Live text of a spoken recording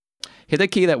Hit the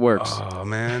key that works. Oh,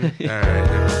 man. All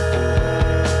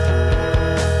right.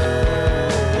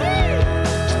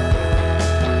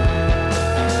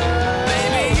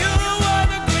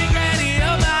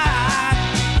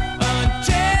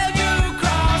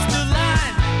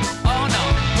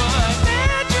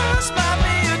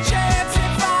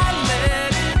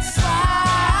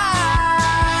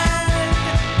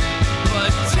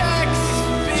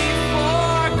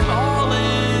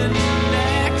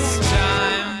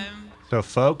 So,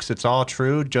 folks, it's all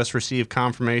true. Just received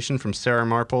confirmation from Sarah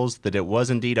Marples that it was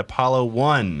indeed Apollo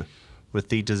 1 with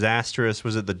the disastrous,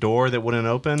 was it the door that wouldn't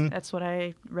open? That's what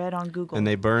I read on Google. And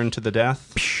they burned to the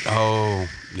death? Oh,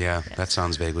 yeah. That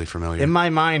sounds vaguely familiar. In my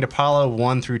mind, Apollo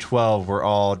 1 through 12 were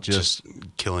all just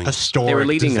killing historic They were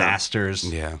leading disasters.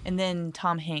 Yeah. And then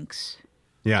Tom Hanks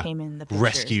Yeah. came in the picture.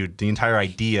 Rescued the entire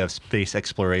idea of space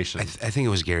exploration. I think it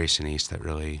was Gary Sinise that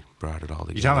really brought it all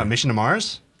together. You talking about Mission to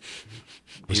Mars?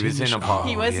 He was in Apollo.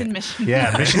 He was in Mission.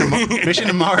 Yeah, Mission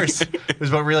to Mars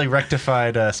was what really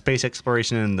rectified space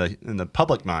exploration in the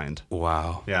public mind.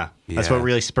 Wow. Yeah, that's what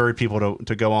really spurred people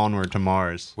to go onward to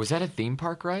Mars. Was that a theme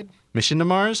park ride? Mission to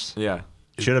Mars? Yeah.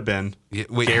 Should have been. Yeah,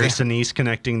 wait, Gary Sinise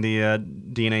connecting the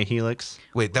DNA helix.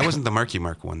 Wait, that wasn't the Marky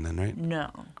Mark one then, right? No.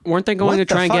 Weren't they going What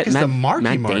to try the and fuck get is Matt, the Marky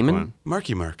Matt Mark Damon? one?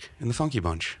 Marky Mark in the Funky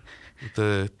Bunch.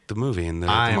 The movie in the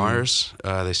I'm- Mars.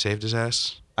 They saved his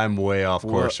ass. I'm way off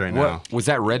course right now. Was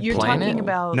that Red You're Planet? talking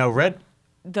about No, Red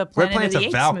the Planet Planet's of the a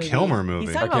Apes Val movie. Kilmer movie.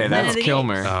 He's talking Okay, about Planet that's of the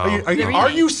Kilmer. Apes. Are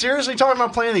remake. you seriously talking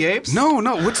about Planet of the Apes? No.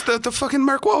 What's the fucking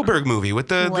Mark Wahlberg movie with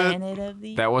the Planet of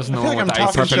the That wasn't the I feel one like with I'm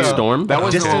Ice talking Cube. to- Storm? That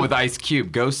wasn't the Distant- one with Ice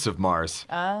Cube. Ghosts of Mars.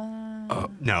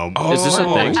 No. Is this a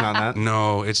thing? It's not that.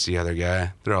 No, it's the other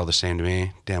guy. They're all the same to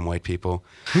me. Damn white people.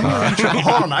 Hold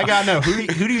on, I gotta know.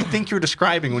 Who do you think you're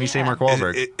describing when you say Mark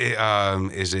Wahlberg?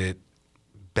 Is it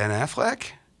Ben Affleck?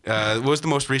 What was the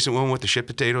most recent one with the shit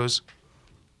potatoes?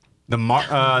 The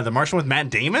Martian with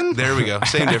Matt Damon? There we go.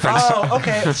 Same difference. Oh,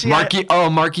 okay. See,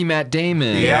 Marky Matt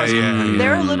Damon. Yeah.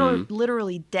 There are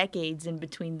literally decades in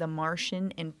between The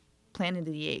Martian and Planet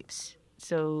of the Apes.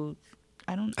 So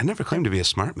I don't. I never claimed to be a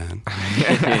smart man.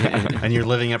 and you're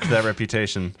living up to that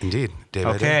reputation. Indeed. Day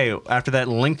by Okay, day. after that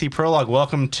lengthy prologue,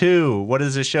 welcome to, what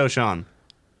is this show, Sean?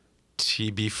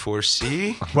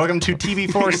 TB4C. Welcome to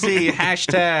TV4C,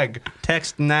 hashtag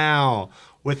text now,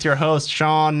 with your host,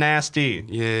 Sean Nasty.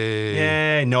 Yay.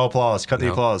 Yay, no applause, cut the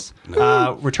No. applause.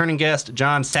 Returning guest,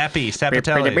 John Sapatelli.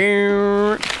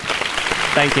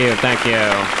 Thank you.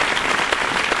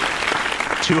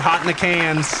 Too hot in the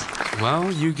cans.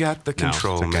 Well, you got the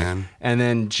control, it's okay. man. And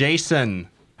then Jason.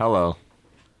 Hello.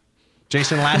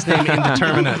 Jason, last name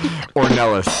indeterminate.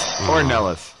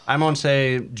 Ornelas. I'm going to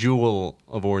say Jewel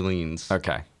of Orleans.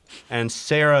 Okay. And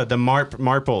Sarah, the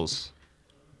Marples.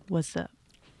 What's up?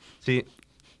 See,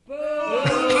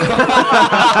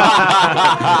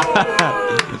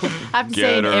 I have to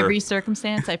say, in Get her. every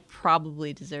circumstance, I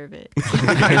probably deserve it.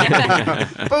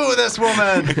 boo this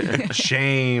woman.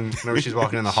 Shame. Whenever she's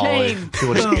walking in the hallway, Shame.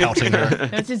 people just pelting her.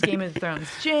 That's just Game of Thrones.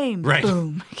 Shame. Right.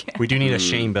 Boom. We do need a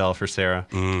shame bell for Sarah.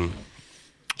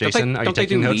 Jason, are you Don't they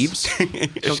taking do notes? leaves? Don't they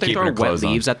keeping throw her wet clothes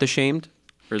on. leaves at the shamed?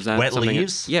 Or is that Wet something-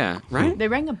 leaves? Yeah, right? They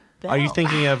rang a bell. Are you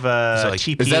thinking of like-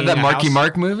 cheap Is that that Marky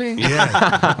Mark movie?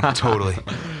 Yeah. Totally.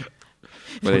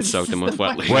 Where they soaked them with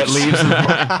wet leaves. Wet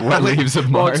leaves of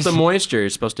Well, Mars. it's the moisture. You're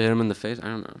supposed to hit them in the face. I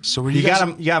don't know. So were You guys-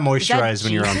 gotta moisturize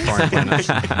when you're on foreign planets.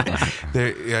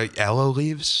 They're aloe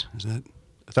leaves? Is that?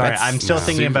 Sorry, That's- I'm still no.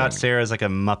 thinking about Sarah as like a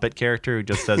Muppet character who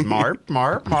just says Marp.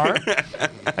 I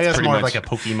guess pretty more much- like a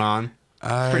Pokemon.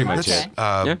 pretty much That's, it.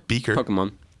 Yeah. Beaker.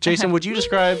 Pokemon. Jason, would you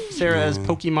describe Sarah as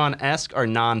Pokemon-esque or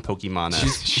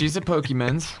non-Pokemon-esque? She's a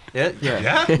Pokemons. Yeah?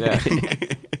 Yeah.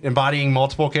 Embodying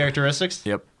multiple characteristics?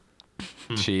 Yep.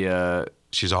 She's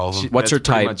She's all of them. What's her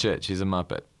type? Pretty much it. She's a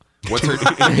Muppet. What's her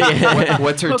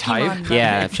what's her Pokemon type? Muppet.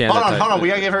 Yeah. If she has Hold a on, type. hold on. We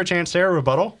gotta give her a chance. Sarah,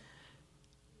 rebuttal?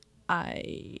 I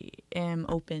am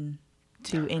open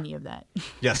to any of that.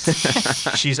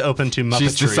 Yes. She's open to Muppetry.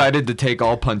 She's decided to take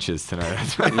all punches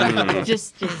tonight.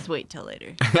 just wait till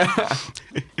later.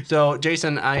 So,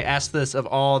 Jason, I asked this of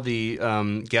all the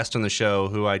guests on the show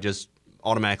who I just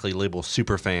automatically label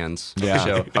super fans of the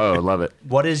show. Oh, love it.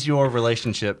 What is your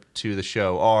relationship to the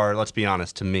show? Or, let's be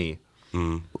honest, to me?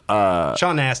 Sean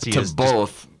Nasty To is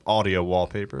both. just audio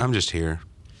wallpaper. I'm just here.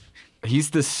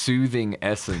 He's the soothing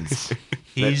essence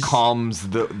He's- that calms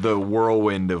the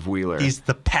whirlwind of Wheeler. He's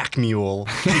the pack mule,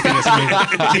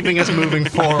 keeping us moving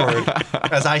forward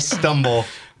as I stumble.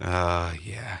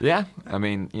 Yeah. yeah, I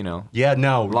mean, you know, Yeah,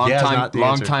 no. long yeah is not the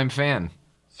answer. time fan.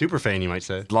 Super fan, you might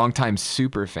say. Longtime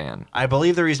super fan. I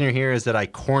believe the reason you're here is that I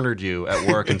cornered you at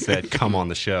work and said, come on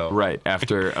the show. Right,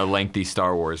 after a lengthy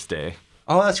Star Wars day.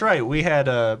 Oh, that's right. We had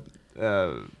a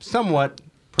somewhat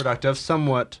productive,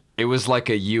 somewhat It was like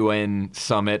a UN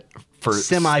summit for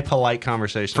semi-polite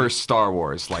conversation. for Star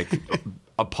Wars, like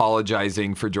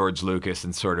apologizing for George Lucas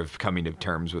and sort of coming to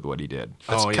terms with what he did.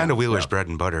 That's yeah. kind of Wheeler's bread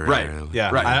and butter. Right.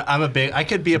 Yeah, Right. I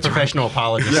could be a professional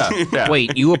apologist. Yeah.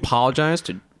 Wait, you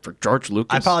apologized for George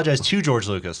Lucas? I apologize to George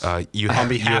Lucas You on have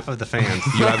behalf of the fans.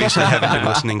 You obviously haven't been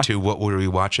listening to What Were We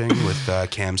Watching with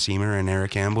Cam Seamer and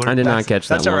Eric Ambler. I did not catch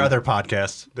that That's our one. other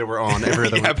podcast that we're on every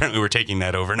other Yeah, week. apparently we're taking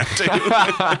that over now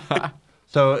too.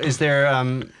 So is there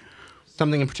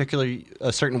something in particular,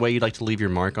 a certain way you'd like to leave your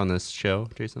mark on this show,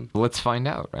 Jason? Let's find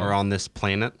out. Right? Or on this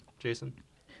planet, Jason?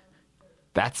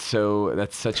 That's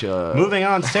such a Moving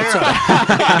on,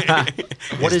 Sarah.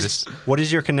 Is What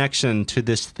is your connection to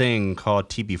this thing called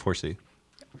TB4C?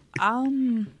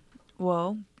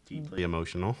 Well, Deeply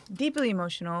emotional. deeply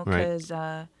emotional Right.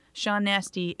 because Sean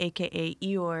Nasty, aka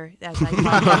Eeyore, as I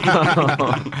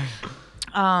call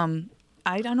him.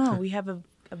 I don't know. We have a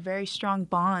very strong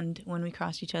bond when we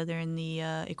cross each other in the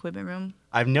equipment room.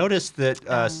 I've noticed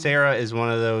that Sarah is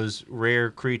one of those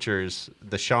rare creatures,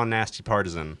 the Sean Nasty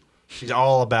partisan. She's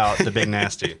all about the big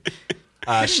nasty.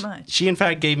 Pretty much. She, in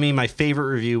fact, gave me my favorite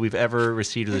review we've ever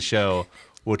received of the show,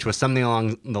 which was something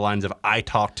along the lines of, I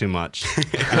talk too much.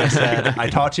 And I said, I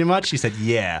talk too much? She said,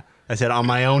 yeah. I said, on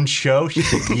my own show? She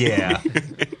said, yeah.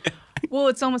 Well,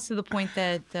 it's almost to the point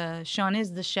that Sean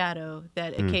is the shadow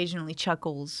that occasionally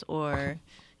chuckles or,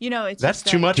 it's That's just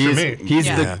too that- much for me. He's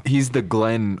Yeah. he's the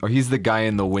Glenn, or he's the guy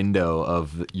in the window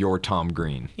of your Tom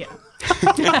Green. Yeah.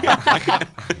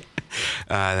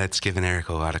 That's giving Eric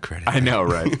a lot of credit. I know,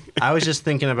 right? I was just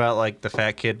thinking about, like, the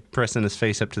fat kid pressing his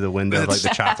face up to the window of, like, the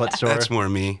chocolate store. That's more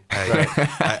me.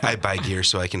 I buy gear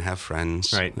so I can have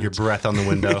friends. Right, your breath on the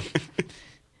window.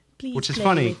 Please Which is play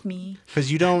funny. with me.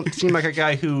 Because you don't seem like a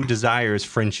guy who desires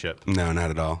friendship. No, not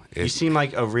at all. You seem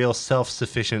like a real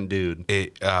self-sufficient dude.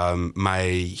 My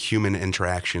human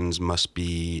interactions must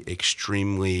be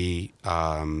extremely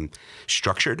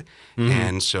structured,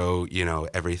 and so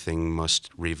everything must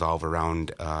revolve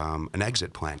around an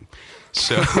exit plan.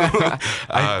 So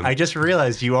I just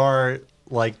realized you are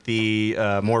like the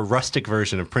more rustic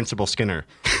version of Principal Skinner.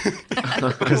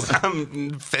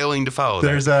 I'm failing to follow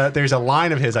that. There's a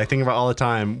line of his I think about all the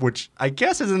time, which I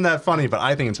guess isn't that funny, but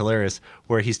I think it's hilarious,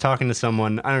 where he's talking to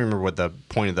someone. I don't remember what the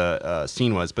point of the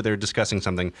scene was, but they're discussing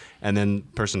something, and then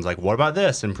person's like, "What about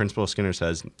this?" And Principal Skinner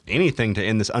says, "Anything to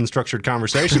end this unstructured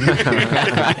conversation."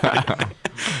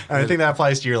 And I think that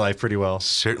applies to your life pretty well.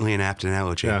 Certainly an apt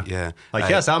analogy. Yeah. Like,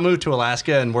 yes, I'll move to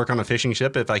Alaska and work on a fishing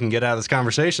ship if I can get out of this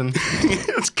conversation.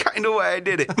 That's kind of why I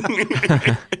did it.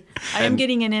 I am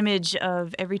getting an image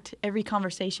of every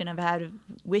conversation I've had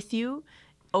with you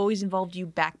always involved you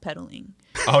backpedaling.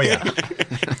 Oh yeah,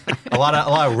 a lot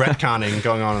of retconning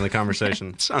going on in the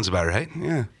conversation. Sounds about right.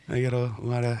 Yeah, I got a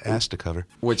lot of ass to cover.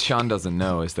 What Sean doesn't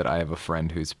know is that I have a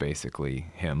friend who's basically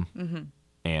him. Mm-hmm.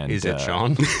 And Is it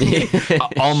Sean?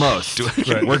 Almost.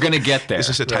 We're gonna get there. Is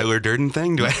this a Tyler Durden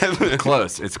thing? Do I have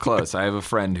Close. It's close. I have a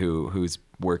friend who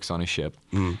works on a ship,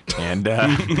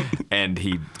 and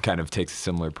he kind of takes a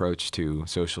similar approach to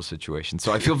social situations.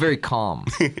 So I feel very calm.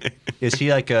 Is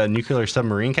he like a nuclear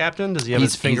submarine captain? Does he have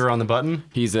his finger on the button?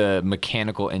 He's a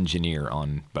mechanical engineer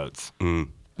on boats,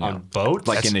 On boats?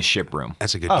 like in a ship room.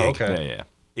 That's a good Oh, gig. okay. Yeah.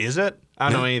 Is it?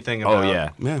 I don't know anything about Oh yeah.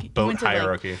 Yeah. He boat went to,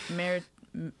 hierarchy. Like,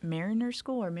 Mariner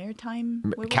School or Maritime?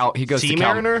 What was Cal. it? He goes Sea to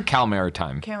Mariner? Cal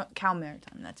Maritime, Cal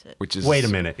Maritime. That's it. which is Wait a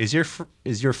minute. Is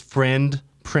your friend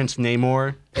Prince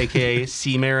Namor, aka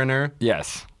Sea Mariner?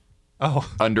 Yes, Oh,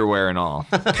 underwear and all.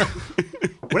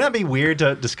 wouldn't that be weird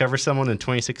to discover someone in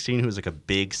 2016 who's like a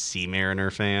big Sea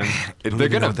Mariner fan? I don't They're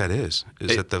even know gonna what that is.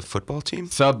 Is that the football team?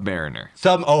 Submariner.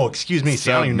 Excuse me.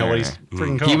 See, I don't even know what he's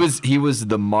freaking called. He was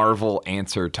the Marvel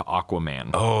answer to Aquaman.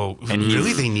 Oh, and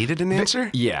really? They needed an answer?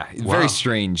 Yeah, Wow. very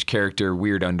strange character,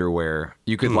 weird underwear.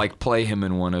 You could like play him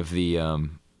in one of the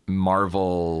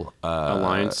Marvel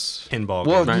Alliance. Pinball.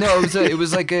 Well, game. no, it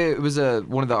was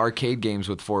one of the arcade games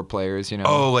with 4 players. You know.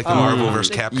 Oh, like the Marvel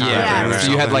vs. Capcom. yeah. thing or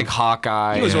So you had something. like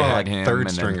Hawkeye. He was and one of had like him, third and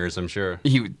then- stringers, I'm sure.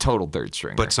 He total third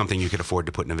stringer. But something you could afford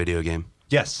to put in a video game.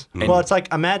 Yes. Well, it's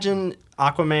like imagine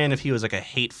Aquaman if he was like a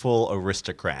hateful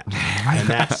aristocrat, and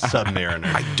that's Submariner.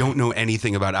 I don't know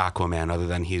anything about Aquaman other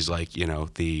than he's like,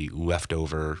 the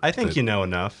leftover. I think you know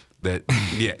enough. that.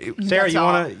 Yeah. Sarah, That's you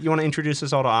all. wanna introduce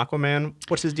us all to Aquaman?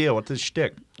 What's his deal? What's his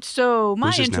shtick? So my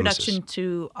Who's his introduction nemesis?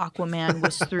 to Aquaman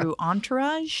was through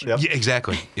Entourage. Yep. Yeah,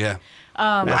 exactly. Yeah.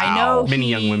 I know Many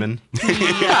he- young women.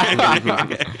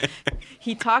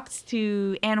 he talks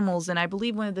to animals, and I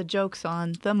believe one of the jokes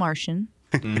on The Martian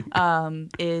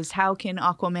is how can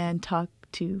Aquaman talk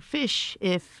to fish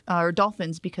or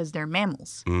dolphins because they're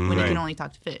mammals when he can only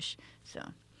talk to fish. So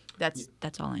that's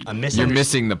all I know. You're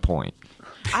missing the point.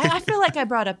 I feel like I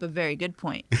brought up a very good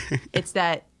point. It's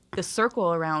that the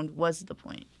circle around was the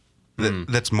point.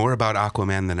 That's more about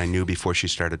Aquaman than I knew before she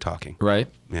started talking. Right?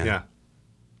 Yeah.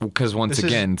 Because once This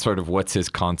again, sort of what's his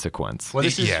consequence? Well,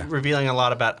 this is Yeah. revealing a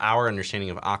lot about our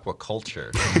understanding of aquaculture,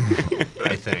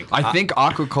 I think. I think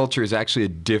aquaculture is actually a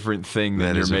different thing than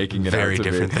That you're is making a it very out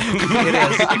to different be. thing. It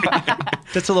is.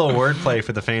 That's a little wordplay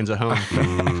for the fans at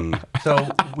home. So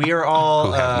we are all...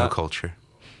 Who have no culture.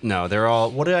 no, they're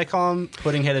all... What did I call them?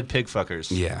 Pudding-headed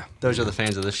pig-fuckers. Yeah. Those are the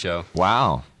fans of this show.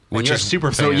 Wow. Which you're a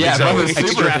super fan. So yeah, So I'm a super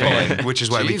extrapolate. fan. Which is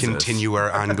why Jesus. we continue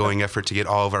our ongoing effort to get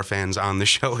all of our fans on the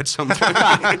show at some point.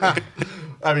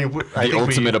 I mean, I The think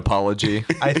ultimate apology.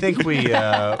 I think we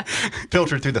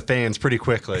filtered through the fans pretty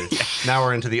quickly. Now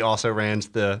we're into the also-rans,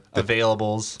 the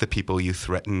availables. The people you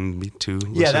threaten me to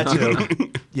listen. Yeah, that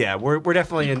too. Yeah, we're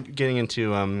definitely getting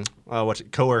into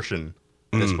coercion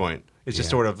at this point. It's just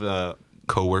Yeah. sort of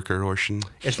Coworker Ocean.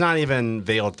 it's not even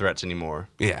veiled threats anymore.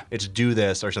 Yeah. It's do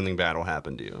this or something bad will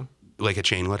happen to you. Like a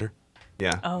chain letter.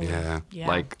 Yeah. Oh, Yeah. yeah.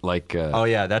 Like Oh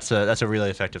yeah, that's a really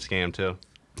effective scam too.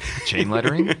 chain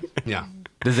lettering? Yeah.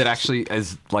 Does it actually,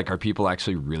 are people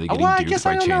actually really getting Well, I duped guess by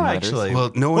I don't chain know letters? actually.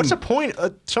 Well, no What's the one- point?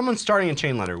 Someone starting a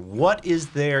chain letter. What is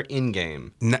their in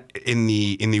game? In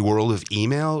the world of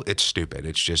email, it's stupid.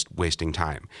 It's just wasting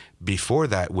time. Before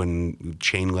that, when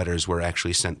chain letters were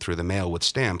actually sent through the mail with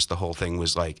stamps, the whole thing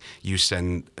was like you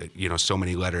send so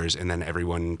many letters, and then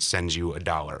everyone sends you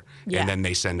 $1, Yeah. and then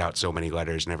they send out so many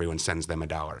letters, and everyone sends them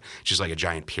 $1. It's just like a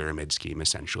giant pyramid scheme,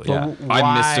 essentially. Yeah. Why-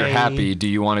 I'm Mr. Happy. Do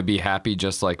you want to be happy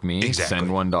just like me? Exactly.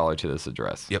 Send $1 to this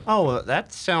address. Yep. Oh, well,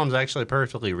 that sounds actually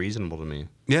perfectly reasonable to me.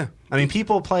 Yeah. I mean,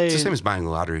 people play. It's the same as buying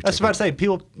a lottery I was ticket. about to say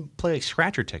people play like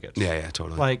scratcher tickets. Yeah,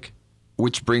 totally. Like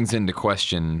Which brings into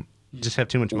question you just have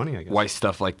too much money, I guess. why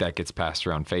stuff like that gets passed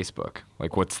around Facebook.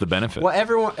 Like, what's the benefit? Well,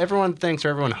 everyone thinks or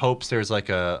everyone hopes there's like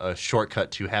a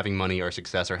shortcut to having money or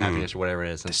success or happiness or whatever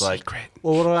it is. And it's like, secret.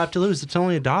 well, what do I have to lose? It's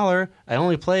only $1. I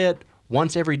only play it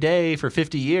once every day for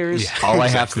 50 years. Yeah. All I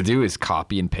have to do is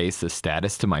copy and paste the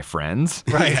status to my friends.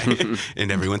 Right. and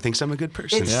everyone thinks I'm a good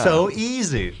person. It's so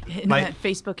easy.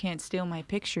 Facebook can't steal my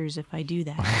pictures if I do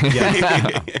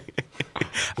that.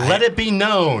 Let it be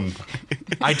known.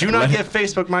 I do not give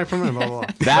Facebook my permission. Blah, blah, blah.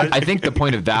 That I think the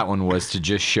point of that one was to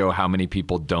just show how many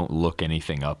people don't look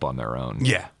anything up on their own.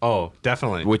 Yeah. Oh,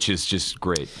 definitely. Which is just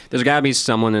great. There's got to be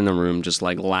someone in the room just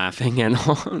like laughing at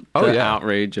all the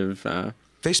outrage of.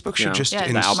 Facebook should Yeah. just Yeah,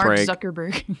 The Mark outbreak.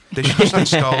 Zuckerberg. they should just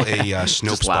install a Snopes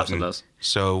Just laughs at button. us.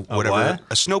 So A whatever what?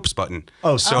 a Snopes button.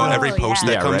 Oh, so Snopes. every Oh, post yeah.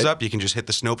 that Yeah, comes right. up, you can just hit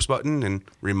the Snopes button and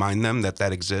remind them that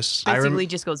exists. Basically,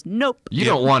 just goes, nope. You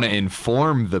don't want to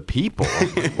inform the people.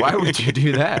 Why would you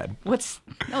do that?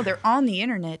 No, they're on the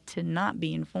internet to not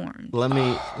be informed. Let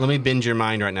me bend your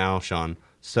mind right now, Sean.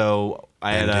 So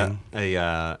I had Bending.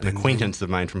 an acquaintance of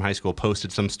mine from high school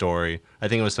posted some story. I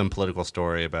think it was some political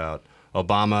story about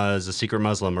Obama is a secret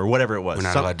Muslim or whatever it was. We're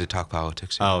not allowed to talk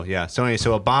politics. Here. Oh yeah. So anyway,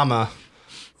 so Obama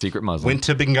Secret Muslim. went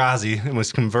to Benghazi and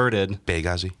was converted.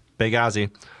 Benghazi.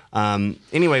 Benghazi.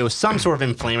 Anyway, it was some sort of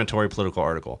inflammatory political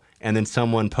article, and then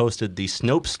someone posted the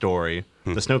Snopes story,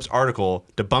 the Snopes article,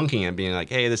 debunking it, being like,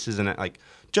 "Hey, this isn't like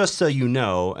just so you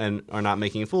know, and are not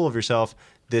making a fool of yourself.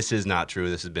 This is not true.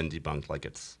 This has been debunked. Like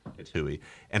it's hooey."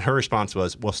 And her response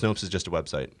was, "Well, Snopes is just a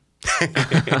website."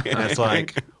 And it's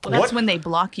like, Well, that's what? when they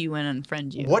block you and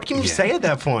unfriend you. What can you say at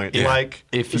that point? Yeah. Like,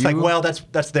 If it's like, you- well,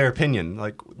 that's their opinion.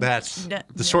 Like, that's Yeah.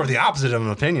 the sort of the opposite of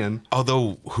an opinion.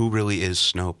 Although, who really is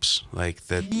Snopes? Like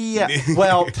that. Yeah.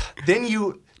 Well, then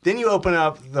you open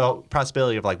up the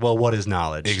possibility of like, well, what is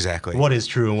knowledge? Exactly. What is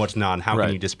true and what's not? And how Right.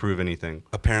 can you disprove anything?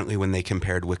 Apparently, when they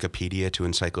compared Wikipedia to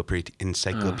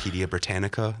Encyclopedia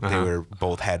Britannica, they were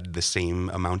both had the same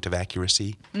amount of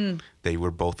accuracy. They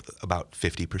were both about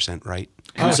 50% right.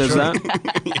 Who says that?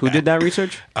 Who did that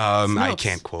research? I Snopes.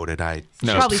 can't quote it. I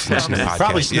No, Probably just listened to Snopes. podcasts.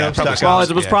 Probably Yeah, Snopes. probably Well, Well, Snopes,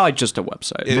 it was yeah. probably just a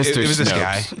website. It Mr. was this Snopes.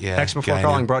 guy. Yeah, Text before guy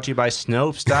calling named- brought to you by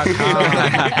Snopes.com.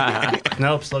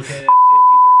 Snopes located at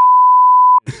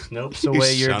 5030 Snopes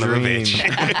away your son of a dream.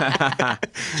 bitch.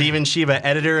 Steven Sheba,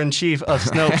 editor-in-chief of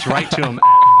Snopes. Write to him at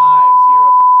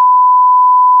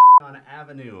 50 on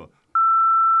Avenue.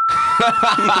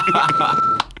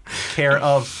 Care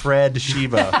of Fred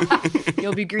Sheba.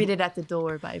 You'll be greeted at the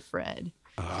door by Fred.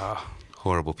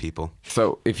 Horrible people.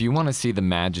 So, if you want to see the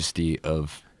majesty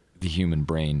of the human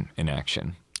brain in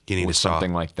action, You need or a saw.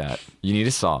 something like that. You need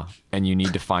a saw, and you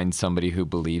need to find somebody who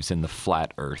believes in the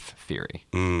flat Earth theory.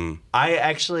 I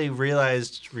actually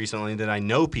realized recently that I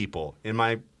know people in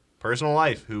my personal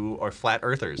life who are flat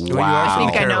earthers. you Wow. are I from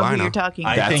think I know who Carolina. you're talking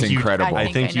I about. That's think you- incredible.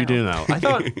 I think you know. do know. I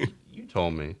thought you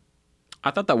told me. I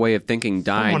thought that way of thinking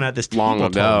died Someone at this long table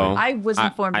told ago. me. I was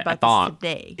informed I about thought.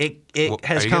 this today. It Well,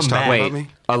 has are you come guys talking back. about me?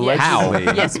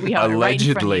 Allegedly. Yes, we are, right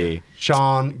in front of you. Allegedly,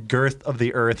 Sean, girth of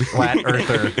the earth, flat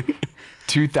earther.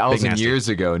 2,000 nasty. years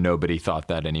ago, nobody thought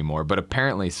that anymore. But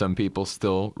apparently, some people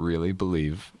still really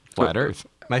believe flat Earth.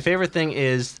 My favorite thing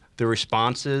is the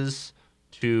responses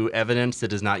to evidence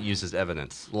that is not used as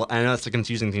evidence. I know that's a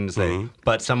confusing thing to say,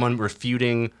 but someone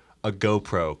refuting a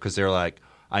GoPro because they're like,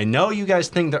 I know you guys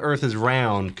think the Earth is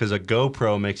round because a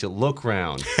GoPro makes it look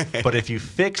round, but if you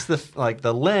fix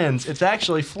the lens, it's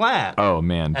actually flat. Oh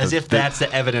man! As if that's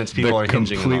the evidence people are hinging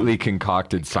completely on.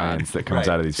 concocted science that comes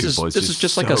Right. out of these This people. is, this is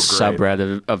just like so a great.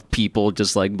 subreddit of people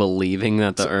just like believing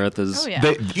that the Earth is. Oh, yeah.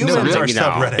 Humans are you know,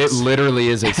 subreddits. It literally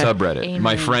is a subreddit. Amen.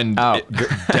 My friend Oh.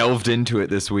 delved into it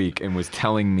this week and was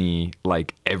telling me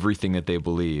like everything that they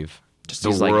believe. Just The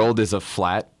these, like- world is a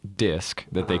flat disc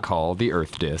that they call the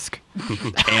Earth disc,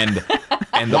 and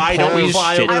the Why don't we poles-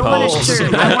 fly shit over I want a poles.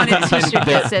 shirt. I want a T-shirt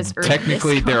that says Earth.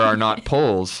 Technically, Disc. there are not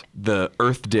poles. The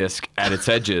Earth disc at its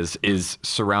edges is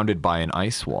surrounded by an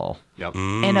ice wall. Yep.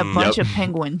 and a bunch of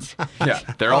penguins. Yeah,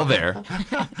 they're all there.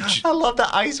 I love the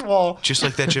ice wall. Just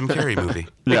like that Jim Carrey movie.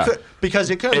 Yeah. Because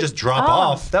it couldn't just drop Oh.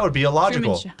 off. That would be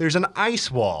illogical. Truman Show. There's an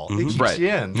ice wall. It keeps Right. you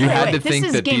in. You had wait, to this think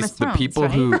is that Game these of the Thrones, people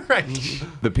right? who Right.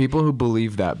 the people who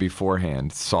believed that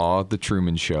beforehand saw the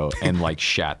Truman Show and like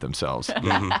shat themselves.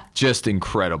 Just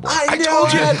incredible. I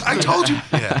told you. I told you.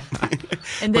 Yeah.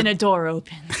 And then a door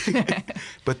opens.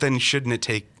 But then shouldn't it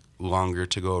take longer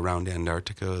to go around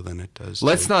Antarctica than it does?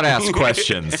 Let's to- not ask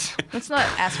questions Let's not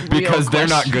ask real because they're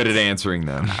not questions. good at answering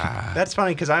them. That's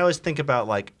funny because I always think about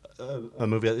like a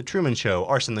movie like The Truman Show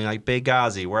or something like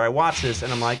Benghazi, where I watch this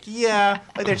and I'm like, yeah,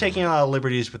 like they're taking a lot of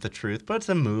liberties with the truth, but it's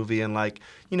a movie and like,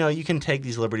 you know, you can take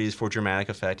these liberties for dramatic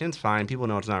effect and it's fine. People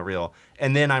know it's not real.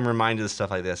 And then I'm reminded of stuff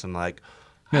like this. I'm like,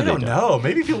 I don't know.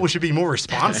 Maybe people should be more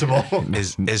responsible.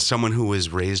 As someone who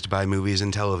was raised by movies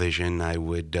and television, I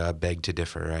would beg to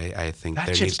differ. I think That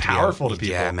there shit's needs to be powerful to people.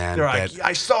 Yeah, man. They're like,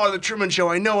 I saw The Truman Show.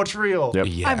 I know it's real. Yep.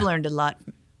 yeah, I've learned a lot.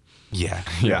 yeah,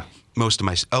 Yeah. Most of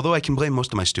my, although I can blame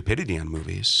most of my stupidity on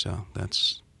movies, so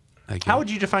that's. How would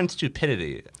you define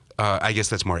stupidity? I guess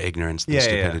that's more ignorance than Yeah, yeah,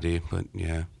 yeah. stupidity, but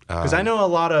yeah. Because I know a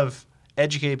lot of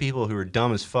educated people who are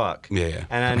dumb as fuck. Yeah, yeah.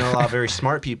 And I know a lot of very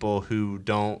smart people who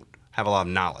don't have a lot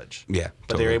of knowledge. Yeah,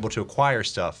 But they're able to acquire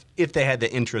stuff. If they had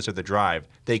the interest or the drive,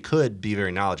 they could be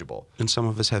very knowledgeable. And some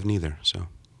of us have neither, so.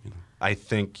 I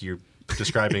think you're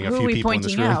describing a Who are few we people in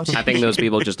this pointing room. out? I think those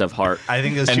people just have heart. I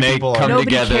think those And two they people come are. Nobody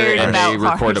together cared and they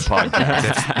about record a hearts.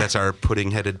 podcast. That's our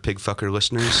pudding-headed pig fucker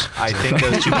listeners. I think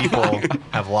those two people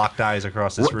have locked eyes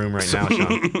across this room right now,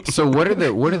 Sean. So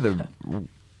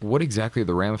what exactly are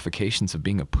the ramifications of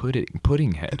being a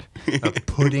pudding head? A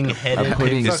pudding-headed A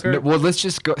pudding. pig fucker? Well, let's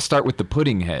just start with the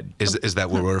pudding head. Is that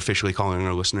what we're officially calling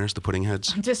our listeners, the pudding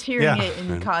heads? Just hearing Yeah. it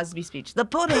in Cosby speech. The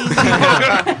pudding.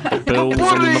 Bills and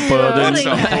the pudding. It's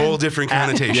a whole different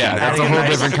connotation. Yeah, that's a Adding a whole nice-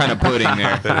 different kind of pudding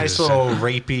there. Nice little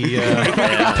rapey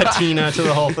patina to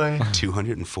the whole thing.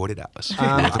 $240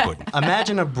 worth of pudding.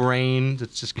 Imagine a brain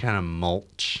that's just kind of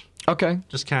mulch, Okay,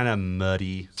 just kind of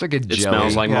muddy. it's like a It jelly.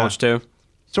 smells like Yeah. mulch too.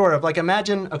 Sort of like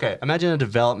imagine a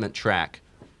development track.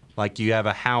 Like you have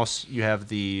a house, you have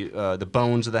the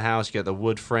bones of the house, you got the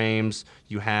wood frames,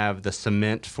 you have the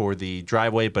cement for the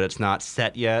driveway, but it's not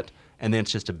set yet, and then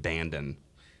it's just abandoned.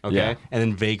 Okay, Yeah. and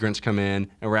then vagrants come in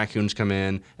and raccoons come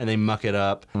in and they muck it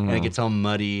up and it gets all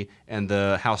muddy and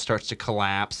the house starts to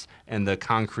collapse and the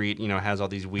concrete has all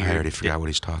these weird I already forgot what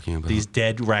he's talking about. these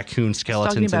dead raccoon Talking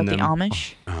skeletons about in the them.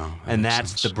 Amish. Oh, that And makes that's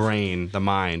sense. the brain, the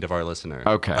mind of our listener.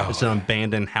 Okay. It's an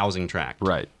abandoned housing tract.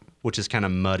 Right. Which is kind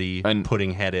of muddy, And-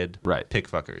 pudding-headed Right. pig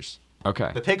fuckers. Okay.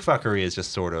 The pig fuckery is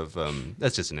just sort of,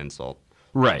 that's just an insult.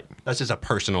 Right. That's just a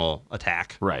personal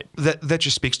attack. Right. That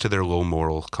just speaks to their low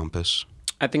moral compass.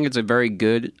 I think it's a very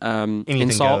good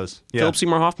insult. goes. Yeah. Philip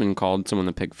Seymour Hoffman called someone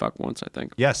a pig fuck once, I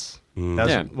think. Yes. That was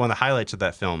Yeah. one of the highlights of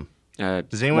that film.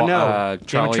 Does anyone know? Game of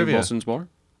Charlie trivia. Wilson's War?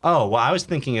 Oh, well, I was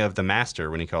thinking of The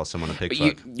Master when he calls someone a pig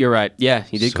fuck. You're right. Yeah,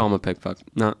 he did call him a pig fuck.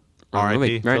 Not wrong R.I.P.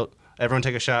 movie, right? Everyone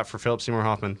take a shot for Philip Seymour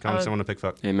Hoffman calling someone a pig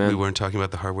fuck. Amen. We weren't talking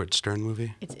about the Harvard Stern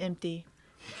movie? It's empty.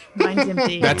 Mine's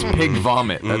empty. That's pig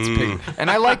vomit. That's pig. And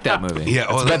I like that movie. Yeah,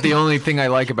 It's well, about the only thing I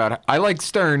like about it. I like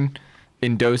Stern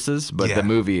in doses, but Yeah. the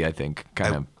movie I think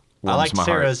kind of I warms like my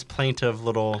Sarah's plaintive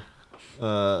little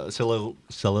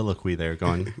soliloquy there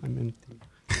going, I'm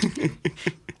in.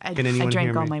 I Can anyone I drank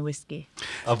hear all me? my whiskey.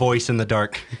 A voice in the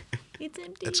dark. It's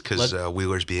empty. That's because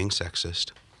Wheeler's being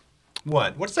sexist.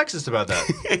 What? What's sexist about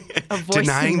that? A voice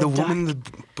Denying in the dark. woman the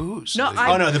booze. No,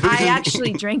 Like, no, the booze I is-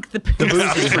 actually drank the booze. The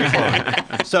booze is free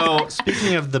flowing. So,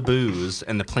 speaking of the booze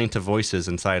and the plaintive voices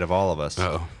inside of all of us,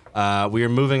 we are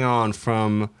moving on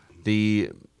from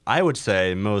the, I would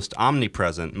say, most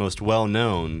omnipresent, most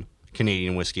well-known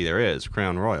Canadian whiskey there is,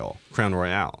 Crown Royal, Crown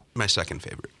Royale. my second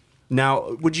favorite.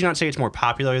 Now, would you not say it's more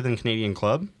popular than Canadian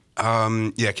Club?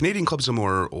 Yeah, Canadian Club's a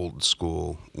more old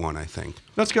school one, I think.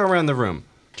 Let's go around the room.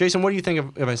 Jason, what do you think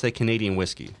of if I say Canadian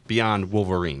whiskey beyond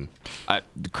Wolverine?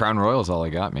 The Crown Royal is all I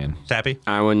got, man. Sappy?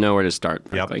 I wouldn't know where to start,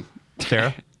 frankly.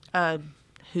 Sarah?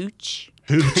 Hooch.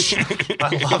 Hooch.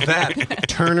 I love that.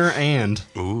 Turner and.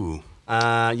 Ooh.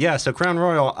 Yeah, so Crown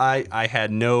Royal, I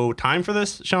had no time for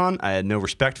this, Sean. I had no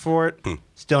respect for it.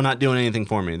 Still not doing anything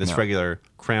for me, this regular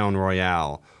Crown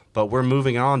Royale. But we're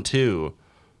moving on to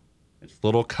its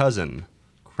little cousin,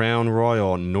 Crown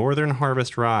Royal Northern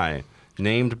Harvest Rye,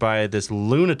 named by this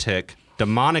lunatic,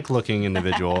 demonic-looking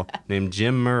individual named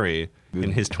Jim Murray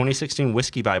in his 2016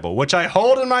 Whiskey Bible, which I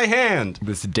hold in my hand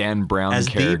This Dan Brown as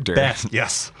character. the best.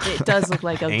 Yes. It does look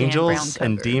like a Angels Dan Brown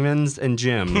and cover. demons and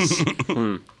gems.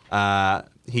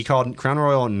 He called Crown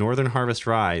Royal Northern Harvest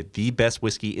Rye the best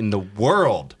whiskey in the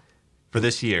world for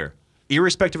this year,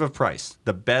 irrespective of price.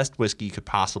 The best whiskey you could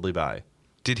possibly buy.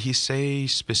 Did he say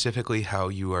specifically how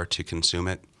you are to consume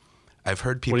it? I've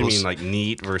heard people. What do you mean, like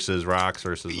neat versus rocks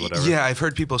versus whatever? Yeah, I've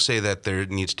heard people say that there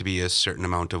needs to be a certain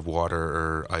amount of water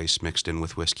or ice mixed in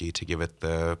with whiskey to give it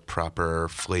the proper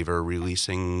flavor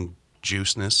releasing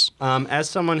juiceness. As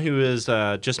someone who is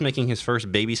just making his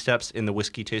first baby steps in the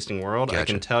whiskey tasting world, I Gotcha.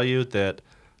 can tell you that,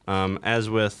 as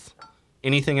with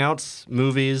anything else,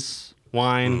 movies,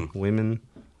 wine, women,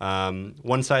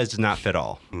 one size does not fit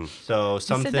all. So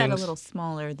some You said things. that a little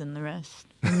smaller than the rest.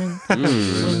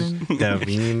 Women.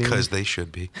 Because they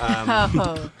should be.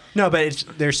 Oh. No, but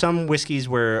there's some whiskeys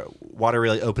where water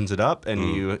really opens it up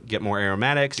and you get more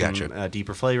aromatics Gotcha. and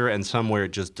deeper flavor, and some where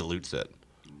it just dilutes it.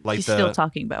 Like He's still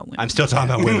talking about women. I'm still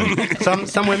talking about women.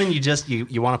 Some women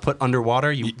you want to put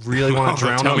underwater. You really want to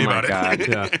drown Tell them. me about it.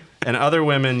 Yeah. And other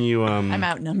women you I'm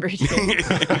outnumbered here.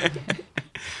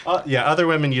 other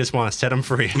women you just want to set them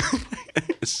free.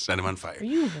 Set him on Are fire.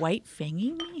 you white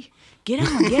fanging me? Get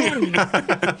out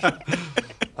of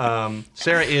here.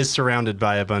 Sarah is surrounded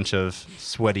by a bunch of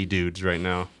sweaty dudes right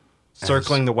now,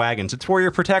 circling the wagons. It's for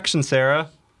your protection, Sarah.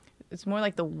 It's more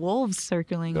like the wolves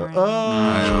circling around.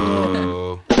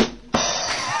 Oh.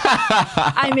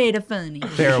 I made a funny.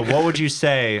 Sarah, what would you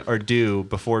say or do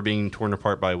before being torn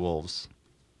apart by wolves?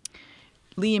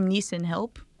 Liam Neeson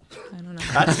help? I don't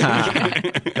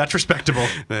know. That's respectable.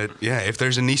 But yeah, if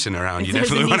there's a Neeson around, you If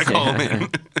there's a definitely want to Neeson. call him in.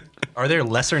 Are there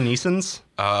lesser Neesons?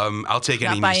 I'll take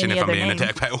any Not by Neeson any if I'm other being name.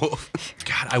 attacked by a wolf.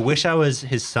 God, I wish I was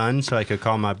his son so I could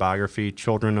call my biography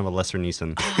Children of a Lesser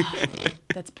Neeson.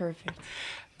 That's perfect.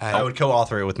 I would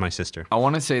co-author it with my sister. I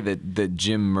want to say that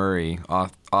Jim Murray,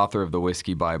 author of the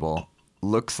Whiskey Bible,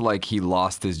 looks like he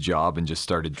lost his job and just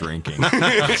started drinking.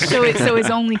 So his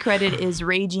only credit is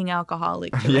raging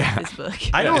alcoholic to write this book.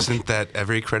 I don't. Isn't that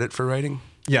every credit for writing?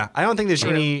 Yeah, I don't think there's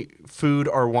any food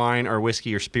or wine or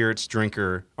whiskey or spirits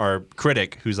drinker or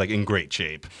critic who's like in great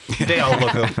shape. They all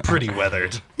look pretty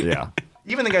weathered. Yeah.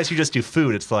 Even the guys who just do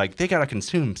food, it's like they gotta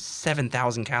consume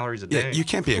 7,000 calories a day. Yeah, you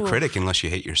can't be a critic unless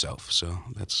you hate yourself. So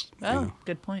that's. Oh,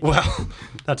 good point. Well,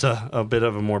 that's a bit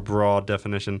of a more broad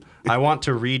definition. I want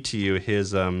to read to you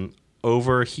his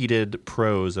overheated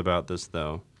prose about this,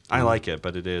 though. I like it,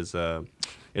 but it is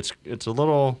it's a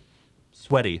little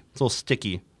sweaty. It's a little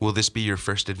sticky. Will this be your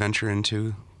first adventure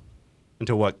into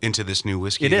What? into this new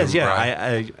whiskey? It is, yeah. rye?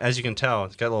 I as you can tell,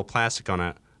 it's got a little plastic on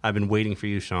it. I've been waiting for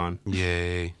you, Sean,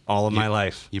 Yay! all of my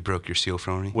life, You broke your seal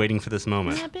for me. waiting for this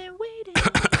moment. I've been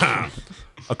waiting.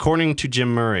 According to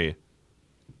Jim Murray,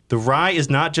 the rye is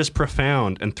not just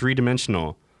profound and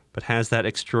three-dimensional, but has that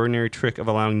extraordinary trick of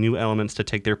allowing new elements to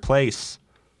take their place.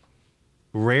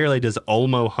 Rarely does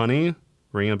Olmo honey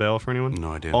ring a bell for anyone?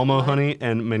 No idea. Olmo honey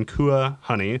and Mancua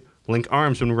honey link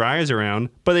arms when rye is around,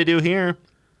 but they do here.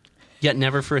 Yet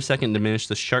never for a second diminish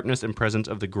the sharpness and presence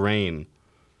of the grain.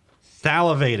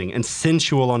 Salivating and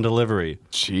sensual on delivery.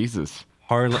 Jesus.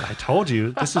 Hardly, I told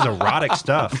you, this is erotic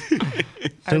stuff.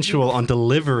 Sensual on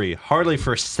delivery. Hardly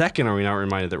for a second are we not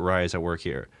reminded that rye is at work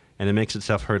here, and it makes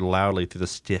itself heard loudly through the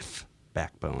stiff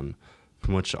backbone,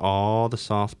 from which all the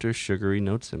softer, sugary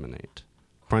notes emanate.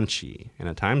 Crunchy, and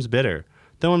at times bitter,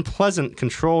 though in pleasant,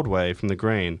 controlled way from the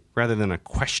grain, rather than a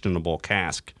questionable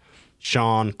cask.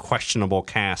 Sean, questionable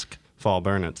cask, Fall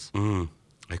Burnetts.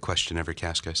 I question every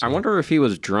cask I see. I wonder if he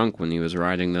was drunk when he was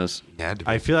writing this. Yeah,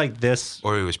 I feel like this.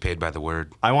 or he was paid by the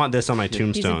word. I want this on my He's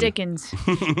tombstone. a Dickens.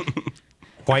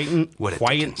 What a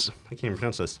Dickens. I can't even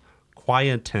pronounce this.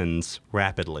 Quietens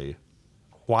rapidly.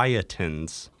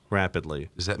 Quietens rapidly.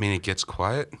 Does that mean it gets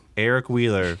quiet? Eric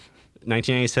Wheeler,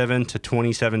 1987 to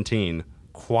 2017.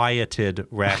 Quieted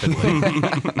rapidly.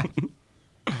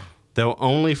 Though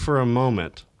only for a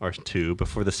moment or two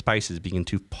before the spices begin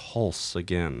to pulse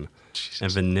again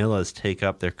and vanillas take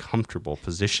up their comfortable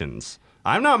positions.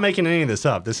 I'm not making any of this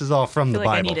up. This is all from I the feel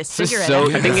like I Bible. need a This is cigarette. so-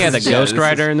 after I think he had a this. Yeah, this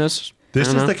ghostwriter is- in this. This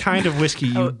I is don't the know. kind of whiskey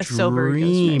you a sober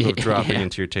dream ghostwriter. of dropping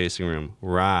into your tasting room.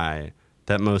 Rye,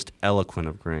 that most eloquent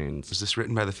of grains. Was this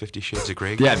written by the 50 Shades of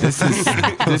Grey? Yeah,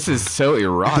 this is so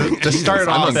erotic. To start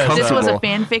I'm off as- This was a uncomfortable.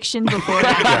 fan fiction before it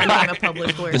actually became a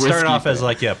published work. It started Whiskey off as fan.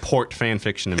 like port fan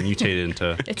fiction and mutated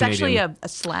into It's actually Canadian. a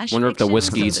slash. Wonder if the fiction,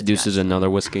 whiskey so it's seduces got- another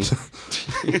whiskey.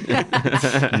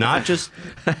 not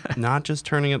just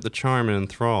turning up the charm and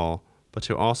enthrall, but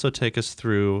to also take us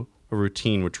through a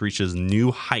routine which reaches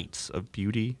new heights of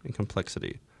beauty and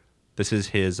complexity. This is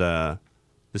his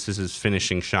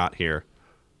finishing shot here.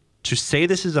 To say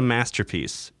this is a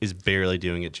masterpiece is barely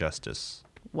doing it justice.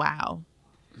 Wow.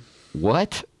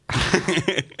 What?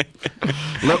 think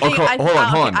hold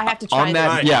on. I have to try on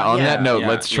that, this. yeah, on Yeah. that note, Yeah,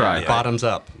 let's try. yeah. Bottoms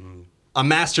up. A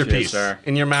masterpiece Cheers, sir.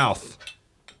 in your mouth.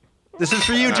 This is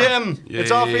for you, Jim. It's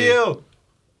all for Yay. you.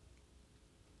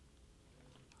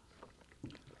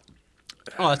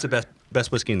 Oh, that's the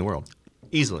best whiskey in the world.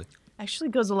 Easily. Actually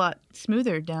goes a lot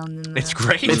smoother down than the... It's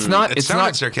great. It's not. It It's sounded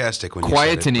not sarcastic when you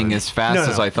quietening said it, as fast No,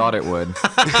 as no. I thought it would.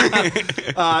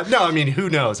 No, I mean, who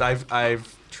knows?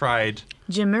 I've tried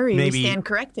Jim Murray, Maybe- we stand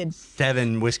corrected.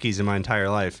 7 whiskeys in my entire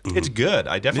life. It's good.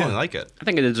 I definitely Yeah. like it. I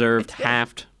think it deserved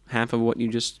half of what you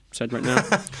just said right now.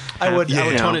 I would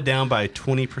Yeah. tone it down by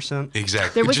 20%.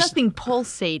 Exactly. There was Just- nothing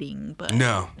pulsating, but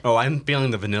No. Oh, I'm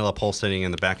feeling the vanilla pulsating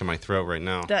in the back of my throat right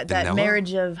now. that Vanilla?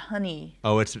 marriage of honey.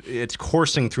 Oh, it's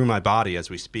coursing through my body as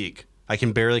we speak. I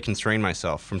can barely constrain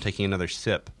myself from taking another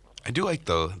sip. I do like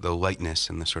the lightness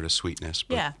and the sort of sweetness,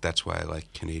 but Yeah. that's why I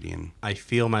like Canadian. I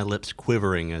feel my lips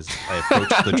quivering as I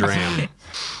approach the dram.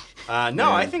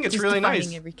 No, I think it's Just really defining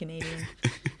nice every Canadian.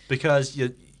 because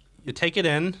you take it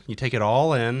in, you take it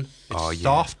all in. It's Oh, yeah.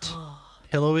 soft,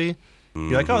 pillowy.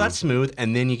 You're like, oh, that's smooth,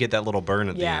 and then you get that little burn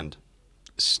at the Yeah. end.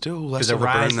 Still Because less the of a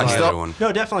burn rye's than the like, other one.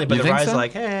 no, definitely, but You the think rye's so?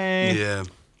 like, hey. Yeah.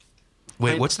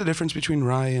 Wait, what's the difference between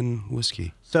rye and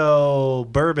whiskey? So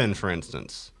bourbon, for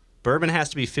instance, bourbon has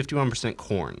to be 51%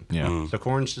 corn. Yeah. So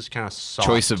corn's just kind of soft.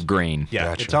 Choice of grain. Yeah,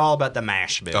 Gotcha. it's all about the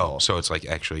mash bill. Oh, so it's like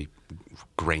actually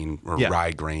grain or Yeah.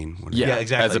 rye grain. whatever. Yeah, Yeah,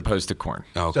 exactly. As opposed to corn.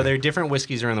 Oh, okay. So there are different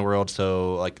whiskeys around the world.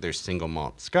 So like there's single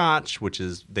malt Scotch, which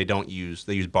is they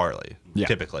use barley Yeah.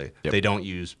 typically. Yep. They don't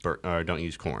use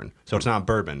corn. So it's not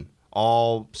bourbon.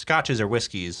 All Scotches are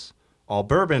whiskeys. All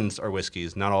bourbons are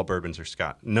whiskeys. Not all bourbons are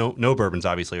Scotch. No bourbons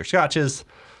obviously are Scotches.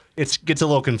 It gets a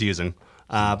little confusing.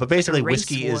 But basically, Race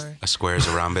whiskey is war. A square is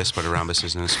a rhombus, but a rhombus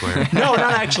isn't a square. no,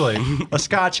 not actually. A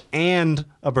Scotch and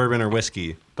a bourbon are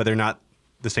whiskey, but they're not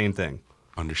the same thing.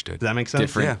 Understood. Does that make sense?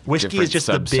 Different- Yeah. Whiskey different is just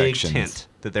the big subsections. tent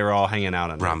that they're all hanging out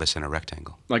under. Rhombus in a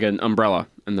rectangle. Like an umbrella,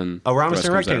 and then A rhombus the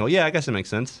and a rest goes rectangle. there. Yeah, I guess it makes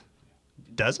sense.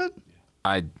 Does it?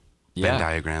 Yeah.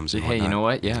 diagrams and Hey, you whatnot. know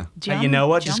what? Yeah. You know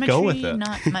what? Just go with Geometry,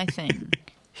 it. Not my thing.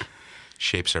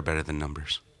 Shapes are better than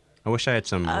numbers. I wish I had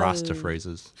some Rasta Oh.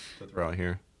 phrases to throw out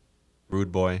here.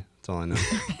 Rude boy. That's all I know.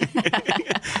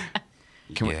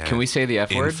 Can we say the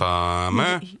F word?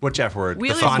 Infama. Which F word?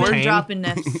 Wheeler's the been Fontaine? dropping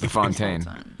F's. The Fontaine.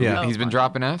 Yeah. Oh, He's been fine.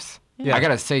 dropping Fs? Yeah. I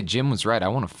gotta say, Jim was right. I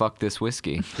want to fuck this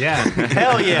whiskey. Yeah.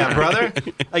 Hell yeah, brother.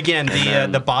 Again,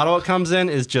 the bottle it comes in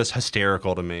is just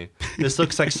hysterical to me. This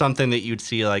looks like something that you'd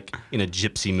see like in a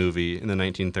gypsy movie in the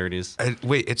 1930s.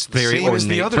 Wait, it's the Very same as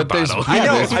the ornate. other But there's- bottle. I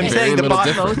know. there's I'm very saying the little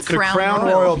bottle, difference. the Crown Crown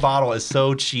Royal. Royal bottle is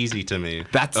so cheesy to me.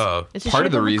 That's It's the part of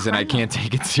shape the of a reason I crown. can't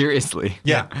take it seriously.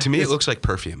 Yeah. To me, it looks like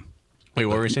perfume. Wait,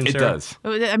 what were you saying, It Sarah? does.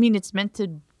 I mean, it's meant to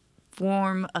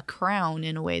form a crown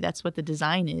in a way. That's what the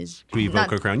design is. To evoke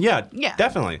Not- a crown. Yeah, Yeah,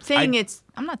 definitely. Saying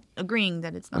I'm not agreeing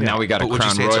that it's not. Now we got a But would you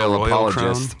Crown say it's a Royal royal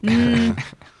apologist.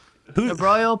 The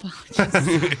royal.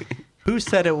 Who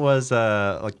said it was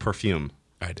like perfume?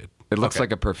 I did. It looks Okay.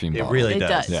 like a perfume It bottle. really It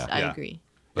does. does. I Yeah. agree.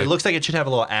 It looks like it should have a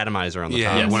little atomizer on the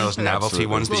Yeah, top. one of those novelty Absolutely.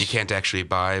 ones that you can't actually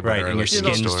buy, but Right, are and your like in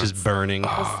the skin's store. just burning. The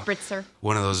spritzer.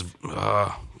 One of those,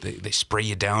 they spray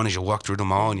you down as you walk through the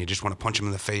mall, and you just want to punch them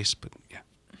in the face. But yeah,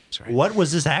 sorry. What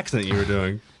was this accent you were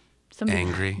doing? Somebody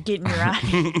Angry. Get in your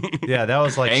eye. Yeah, that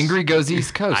was like Angry goes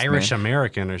East Coast. Irish man.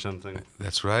 American or something.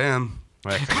 That's what I am.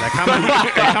 Right. They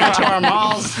come into our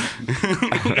malls.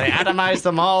 They atomize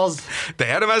the malls. They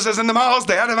atomize us in the malls.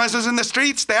 They atomize us in the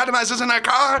streets. They atomize us in our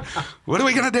car. What are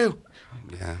we going to do?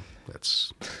 Yeah,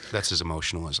 that's as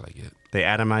emotional as I get. They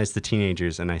atomized the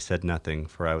teenagers, and I said nothing,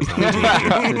 for I was not a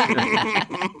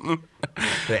teenager.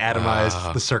 They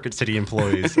atomized the Circuit City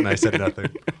employees, and I said nothing.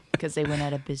 Because they went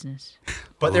out of business.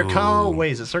 But they're coming.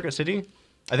 Wait, is it Circuit City?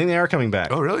 I think they are coming back.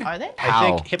 Oh, really? Are they? I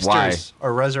think How? hipsters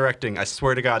are resurrecting. I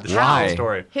swear to God, this is a Why? true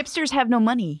story. Hipsters have no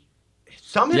money.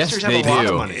 Some Yes, hipsters they have a lot do.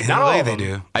 of money. In Not all LA, of they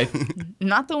them. do.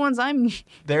 Not the ones I'm.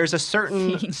 There's a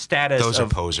certain status Those are of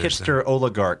posers, hipster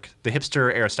oligarch, the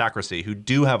hipster aristocracy, who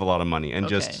do have a lot of money and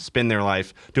just Okay. spend their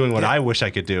life doing what I wish I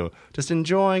could do, just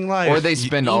enjoying life. Or they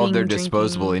spend all of their Eating,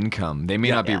 disposable drinking. income. They may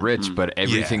not be Yeah. rich, but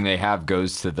everything they have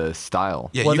goes to the style.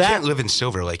 Yeah, Well, you that- can't live in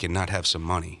Silver Lake and not have some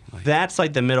money. Like, That's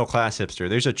like the middle class hipster.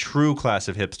 There's a true class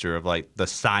of hipster of like the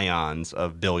scions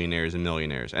of billionaires and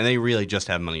millionaires, and they really just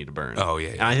have money to burn. Oh, yeah,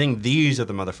 yeah. And I think these are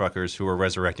the motherfuckers who are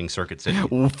resurrecting Circuit City.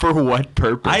 For what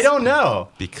purpose? I don't know.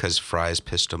 because Fry's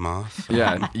pissed them off.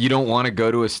 Yeah, you don't want to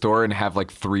go to a store and have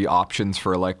like 3 options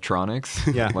for electronics.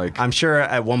 Yeah, like I'm sure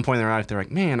at one point they're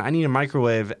like, man, I need a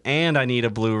microwave and I need a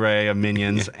Blu-ray of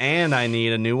Minions and I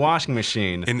need a new washing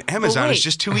machine. And Amazon wait. is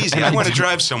just too easy. I want to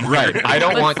drive somewhere. right. I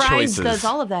don't But want Fry's choices. does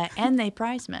all of that, and they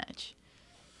price match.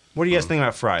 What do you guys think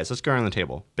about fries? Let's go around the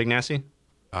table. Big Nasty,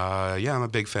 Yeah, I'm a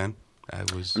big fan. I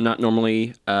was. I'm not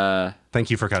normally. thank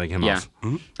you for cutting him Yeah, off.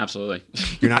 absolutely.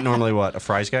 You're not normally what, a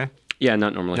fries guy? Yeah,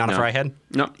 not normally. Not a no. fry head?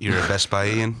 No, You're a Best Buy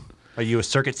Ian. Are you a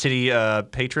Circuit City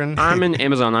patron? I'm in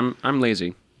Amazon. I'm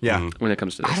lazy yeah. when it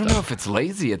comes to this I don't stuff. know if it's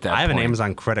lazy at that I have an point.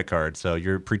 Amazon credit card, so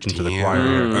you're preaching to the Yeah, choir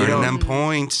here. earning them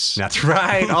points. That's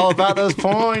right. All about those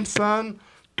points, son.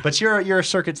 But you're a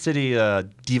Circuit City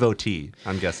devotee,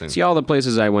 I'm guessing. See, all the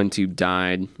places I went to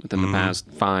died within the past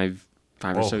five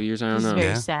or Whoa. so years. I don't This is know. very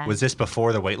Yeah. sad. Was this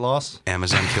before the weight loss?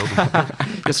 Amazon killed them.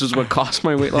 This is what caused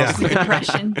my weight loss. Yeah.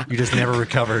 Depression. You just never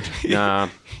recovered. Nah,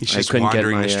 He's I just couldn't get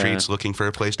wandering my, the streets looking for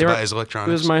a place to they were- buy his It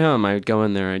electronics. was my home. I would go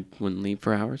in there. I wouldn't leave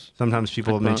for hours. Sometimes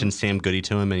people Like, mention Sam Goody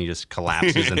to him and he just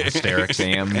collapses in hysterics.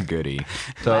 Sam Goody.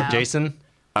 So, Wow. Jason?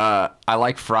 I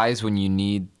like fries when you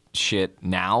need shit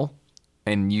now,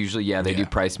 and usually, yeah, they do Yeah.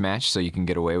 price match, so you can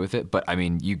get away with it. But I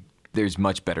mean, there's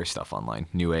much better stuff online.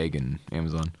 Newegg and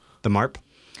Amazon. The Marp?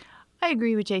 I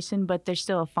agree with Jason, but there's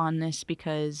still a fondness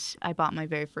because I bought my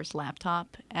very first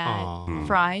laptop at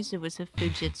Fry's. It was a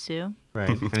Fujitsu. Right.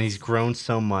 And he's grown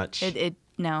so much. It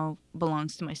now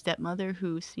belongs to my stepmother,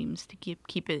 who seems to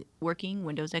keep it working.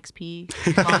 Windows XP,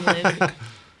 long live.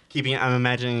 I'm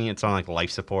imagining it's on like life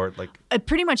support. Like, It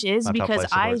pretty much is Laptop because life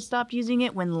I support. stopped using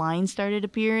it when lines started to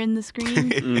appear in the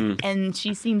screen, and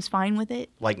she seems fine with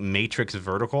it. like Matrix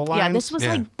vertical lines? Yeah, this was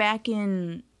Yeah. like back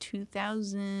in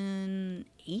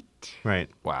 2008. Right.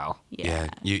 Wow. Yeah,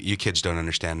 you kids don't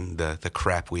understand the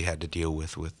crap we had to deal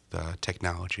with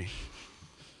technology.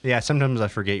 Yeah, sometimes I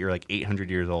forget you're like 800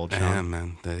 years old, Sean. Yeah,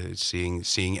 man.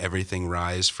 Seeing everything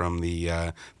rise from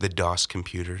the DOS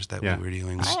computers that Yeah. we were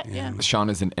dealing with. Yeah. Sean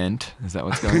is an ent. Is that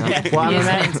what's going on? Well, I'm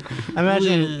Yes,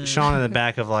 imagine Sean in the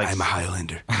back of like I'm a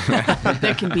Highlander.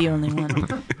 there can be only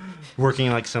one.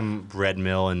 working like some bread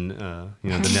mill in the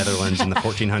Netherlands in the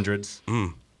 1400s.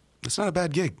 It's not a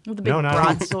bad gig. With a big No, not at all.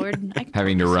 broadsword. I can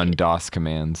Having to totally run see it. DOS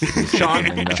commands.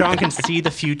 Sean can see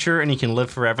the future and he can live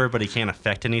forever, but he can't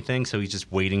affect anything, so he's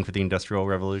just waiting for the Industrial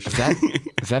Revolution.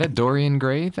 Is that a Dorian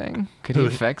Gray thing? Could he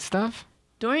affect stuff?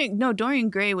 Dorian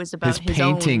Gray was about His his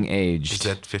painting own. aged. Is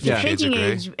that 50 Yeah. Shades of Painting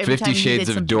Grey? age. Every 50 time he did Shades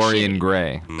of something Dorian shitty.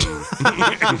 Gray.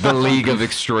 The League of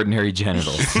Extraordinary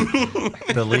Genitals.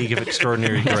 The League of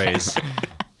Extraordinary Grays.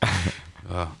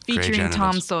 Oh, Grey Featuring genitals.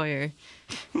 Tom Sawyer.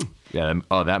 Yeah.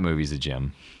 That movie's a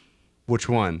gem. Which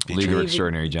one? League of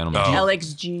Extraordinary Gentlemen. Oh.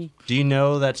 LXG. Do you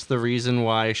know that's the reason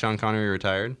why Sean Connery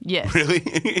retired? Yes. Really?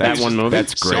 That one movie.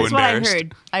 That's great. So That's what I embarrassed.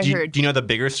 heard. I Do you, heard. do you know the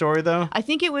bigger story though? I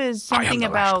think it was I am something the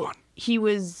last about one. he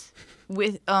was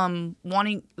with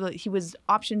he was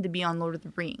optioned to be on Lord of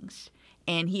the Rings,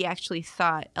 and he actually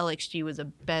thought LXG was a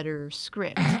better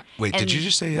script. Wait, And did you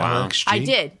just say Wow. LXG? I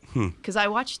did because I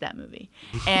watched that movie,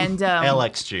 and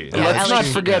LXG. Yeah, Let's not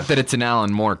LXG. forget that it's an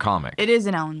Alan Moore comic. It is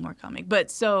an Alan Moore comic. But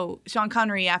so Sean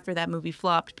Connery, after that movie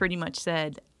flopped, pretty much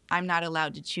said, "I'm not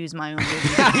allowed to choose my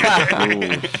own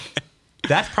movie."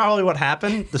 That's probably what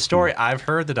happened. The story I've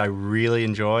heard that I really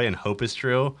enjoy and hope is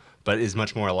true, but is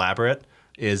much more elaborate,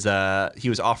 is he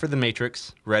was offered The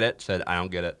Matrix, read it, said, I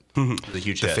don't get it. It was a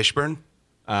huge The hit. Fishburne?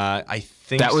 I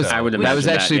think That was so. I would that was imagine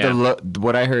actually that, the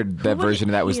what I heard. That would version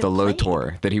of that was he the have played?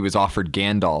 Lotor that he was offered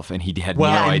Gandalf and he had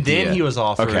Well, no and idea. then he was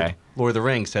offered Okay. Lord of the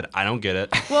Rings said, I don't get it.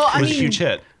 Well, I it was mean, a huge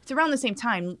hit. It's around the same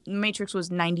time. Matrix was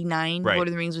 99. Right. Lord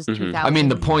of the Rings was 2000. I mean,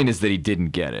 the point is that he didn't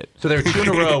get it. So there were 2 in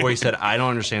a row where he said, I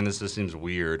don't understand this. This seems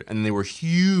weird. And they were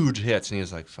huge hits. And he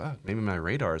was like, fuck, maybe my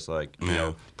radar is like,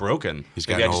 broken. He's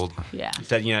Maybe gotten I old. Yeah. He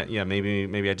said,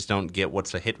 maybe I just don't get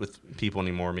what's a hit with people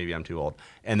anymore. Maybe I'm too old.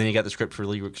 And then he got the script for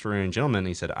League of Extraordinary Gentlemen. And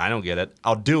he said, I don't get it.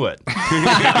 I'll do it.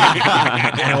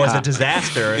 And it was a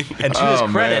disaster. And to his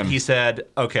credit, man. he said,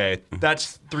 okay,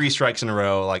 that's 3 strikes in a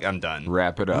row. Like, I'm done.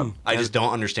 Wrap it up. I just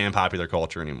don't understand popular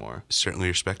culture anymore. Certainly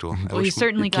respectable. I Well, he wish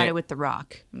certainly got can't- it with The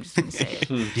Rock. I'm just going to say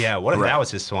it. Yeah, what if that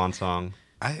was his swan song?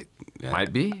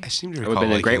 Might be. I seem to would've recall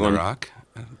been a liking great The one. Rock.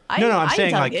 No, I'm I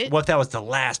saying, dug like, it. what if that was the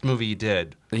last movie he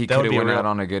did? He That would could have be a went real- out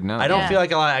on a good note. I don't Yeah. feel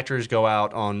like a lot of actors go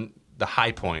out on the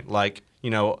high point. Like,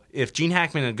 if Gene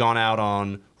Hackman had gone out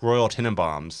on Royal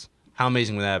Tenenbaums, how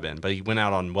amazing would that have been? But he went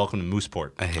out on Welcome to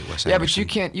Mooseport. I hate Wes Yeah, Anderson.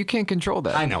 but you can't control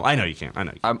that. I know you can't. I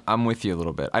know you can't. I'm with you a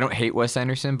little bit. I don't hate Wes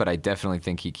Anderson, but I definitely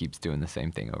think he keeps doing the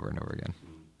same thing over and over again.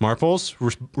 Marples,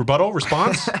 rebuttal,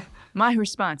 response? My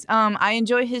response. I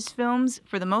enjoy his films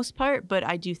for the most part, but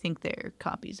I do think they're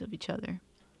copies of each other.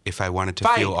 If I wanted to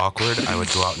Fight. feel awkward, I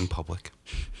would go out in public.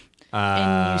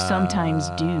 And you sometimes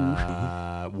do.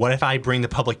 What if I bring the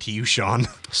public to you, Sean?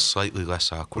 Slightly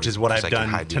less awkward. Which is what 'cause I've I can done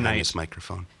hide behind tonight. this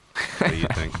microphone. What do you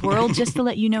think? World, just to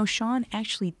let you know, Sean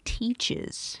actually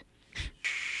teaches.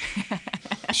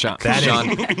 Sean, That Sean,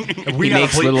 We He gotta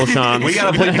makes bleep- little Sean. We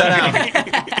gotta bleep that out.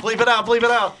 Bleep it out. Bleep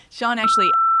it out. Sean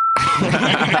actually.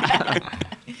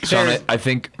 Sean, I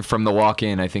think from the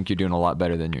walk-in, I think you're doing a lot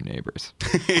better than your neighbors.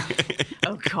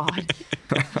 Oh, God.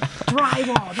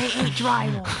 Drywall. They ate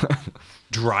drywall.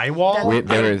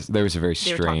 Drywall. There was a very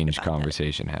They were talking strange about that.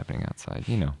 conversation happening outside.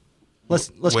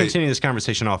 Let's Wait. continue this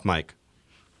conversation off mic.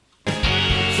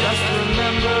 Just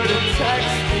remember to text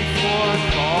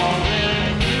before calling.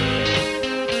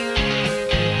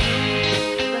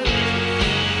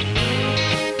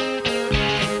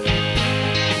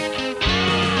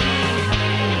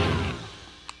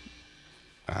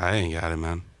 I ain't got it,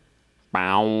 man.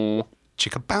 Bow.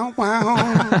 Chicka bow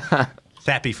wow.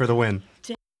 Sappy for the win.